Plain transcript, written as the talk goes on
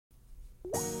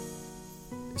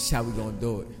That's how we gonna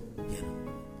do it.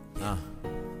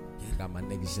 Got my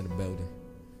niggas in the building.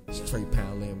 It's Tre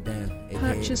Pound, lay him down.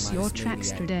 Purchase your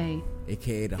tracks today.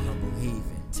 AKA the humble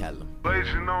heathen. Tell them.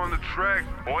 Blazing on the track,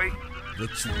 boy.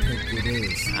 What you think it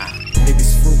is?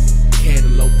 Niggas fruit,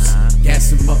 cantaloupes, gas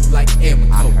them up like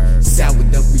Amico.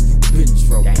 Soured up when you been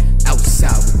drove.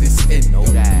 Outside with this endo.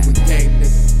 You a game,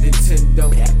 Nintendo.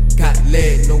 Got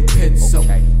lead, no pencil.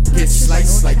 Get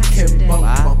sliced like Kimbo.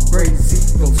 My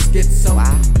brains go schizo.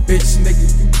 Bitch, nigga,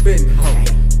 you been hoe.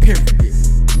 Period.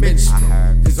 Menstrual.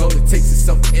 Cause all it takes is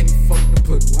some info to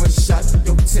put one shot to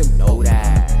your tempo.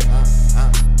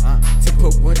 To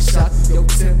put one shot to your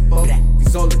tempo.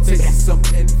 Cause all it takes is some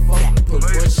info to put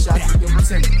one shot to your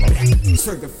tempo.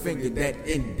 Trigger finger that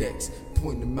index.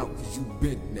 Point them out cause you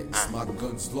been next. My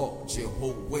gun's large, your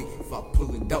whole weight. If I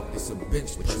pull it out, it's a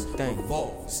bench press.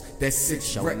 Revolvers, that's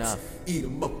 6 reps. Eat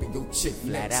them up in your chick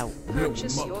flat out. Blow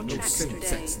them up, no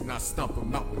syntax. And I stomp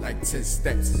them out with like 10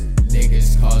 steps.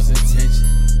 Niggas causing tension.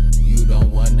 You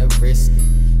don't wanna risk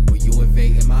it when you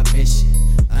invading my mission.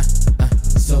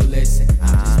 So listen,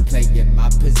 I'm just playing my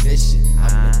position.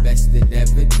 I'm the best that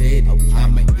ever did it.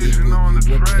 I'm an eagle,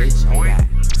 you a pigeon.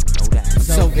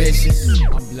 So vicious,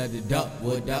 I'm blooded up,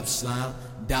 wood up, slime.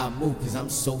 Die move cause I'm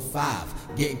so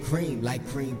 5. Getting cream like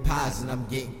cream pies and I'm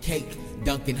getting cake.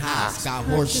 Dunkin' highs, got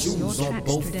horseshoes on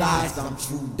both thighs. I'm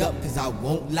trued up cause I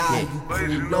won't lie. You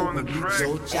cool low when you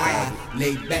your jive.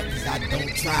 Laid back cause I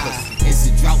don't try. It's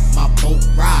a drought, my boat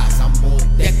rise. I'm on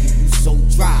deck and you so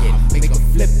dry. Make a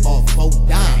flip off 4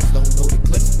 dimes. Don't know the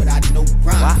clips but I know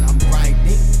grind. I'm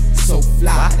grinding, so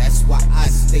fly. That's why I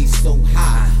stay so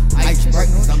high. Ice bright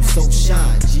cause I'm so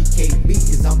shine. GKB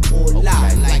cause I'm all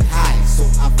live like high. So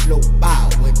I float by.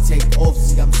 When take off,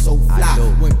 see I'm so fly.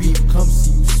 When beef comes,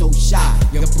 see you so shy.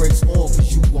 Your brakes on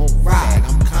cause you won't ride.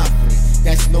 I'm confident,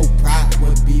 that's no pride.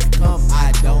 When beef come,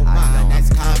 I don't mind. That's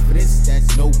confidence,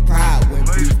 that's no pride. When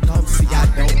beef comes, see I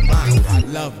don't mind. I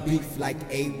love beef like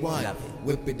A1.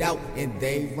 Whip it out and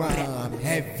they run. I'm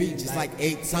heavy just like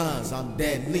 8 tons. I'm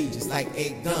deadly just like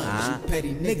 8 guns. You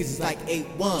petty niggas is like 8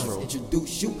 ones.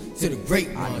 Introduce you to the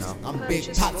great ones. I'm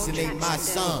big pops and they my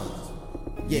sons.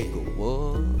 Yeah,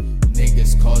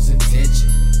 niggas causing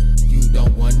tension. You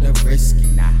don't wanna risk it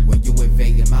when you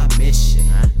invading my mission.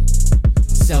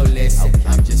 So listen,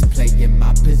 I'm just playing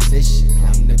my position.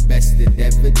 I'm the best that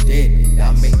ever did it.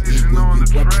 I'm an eagle,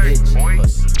 you a pigeon. I'm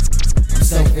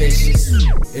so vicious.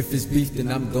 If it's beef, then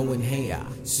I'm going ham.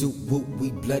 Soup whoop,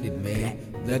 we blooded, man.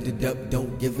 Blooded up,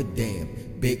 don't give a damn.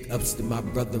 Big ups to my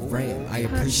brother Ram. I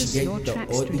appreciate the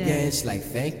audience, like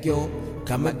thank you.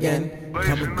 Come again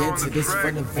to this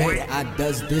front event. I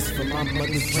does this for my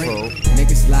mother's friend.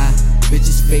 Niggas lie,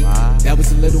 bitches fake. That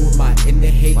was a little of my inner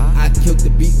hate. I killed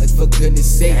the beat like for goodness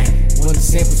sake. One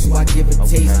sample so I give a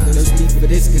taste. Thirsty for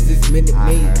this cause it's minute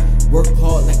made. Work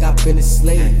hard like I've been a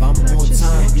slave. I'm on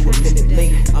time, you a minute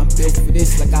late. I'm built for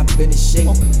this like I've been in shape.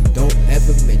 Don't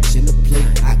ever mention the plate.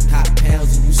 I cop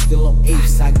pounds and you still on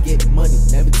apes. I get money,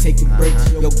 never taking breaks.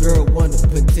 Your girl wanna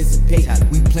participate.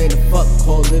 We play the fuck,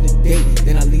 call it a date.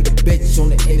 Then I leave a bitch on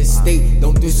the interstate.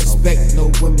 Don't disrespect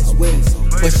no women's ways,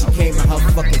 but she came in her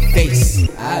fucking face.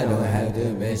 I don't have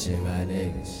to mention my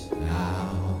niggas,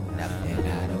 no. And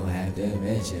I don't have to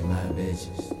mention my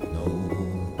bitches, no.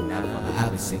 My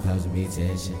opposite causes me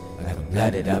tension, like I'm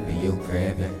blooded up in you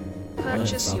crabbing.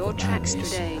 Purchase your tracks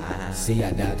today. See,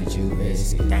 I doubt that you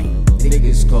risk it.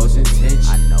 Niggas causing tension.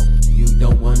 I know you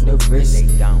don't want to risk it.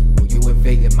 When you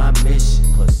invading my mission,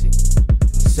 pussy.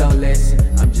 So listen,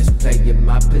 I'm just playing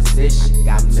my position.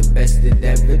 I'm the best that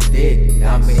ever did it.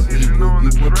 I'm an eagle,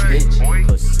 you a pigeon,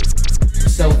 pussy.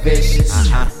 So vicious,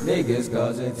 niggas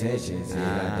causing tension. See,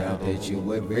 I doubt that you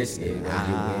would risk it when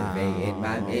you invading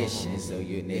my mission. So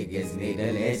you niggas need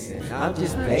to listen. I'm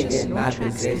just playing my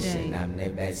position. I'm the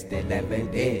best that ever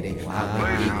did it. I'm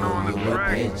an eagle, you a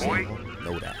pigeon.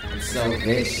 Know that. I'm so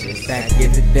vicious. Back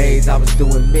in the days I was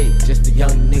doing me. Just a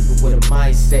young nigga with a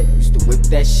mindset. Used to whip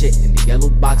that shit in the yellow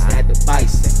box that had the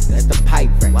bicep. That's the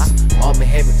pipe wrecks. All my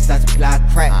hammer cause I supply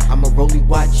crack. I'ma rollie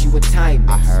watch you a time.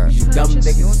 You dumb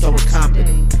niggas so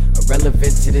incompetent.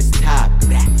 Irrelevant to this topic.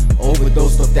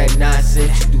 Overdosed off that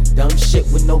nonsense. You do dumb shit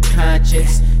with no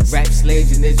conscience. Rap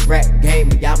slaves in this rap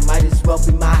game. And y'all might as well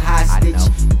be my hostage.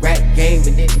 Rap game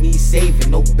and it needs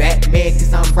saving. No Batman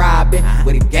cause I'm robbing.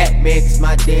 With a Gat man cause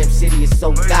my damn city is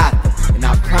so Gotham. And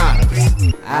I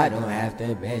promise I don't have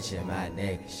to mention my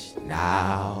niggas,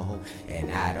 no.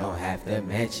 And I don't have to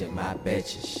mention my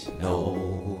bitches,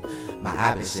 no. My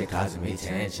opposite causing me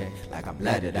tension, like I'm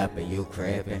blooded up and you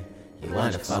crippin'. You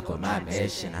wanna fuck with my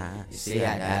mission, you see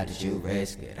I doubt that you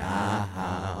risk it,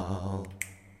 oh.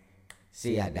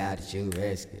 See, I doubt that you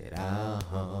risk it.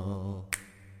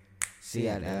 See,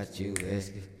 I doubt that you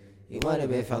risk it. You wanna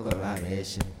be fuck with my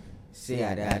mission. See,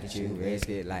 I doubt that you risk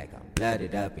it. Like I'm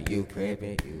blooded up and you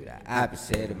crippin'. You the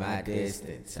opposite of my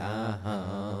distance. See, I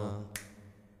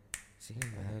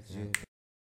doubt you.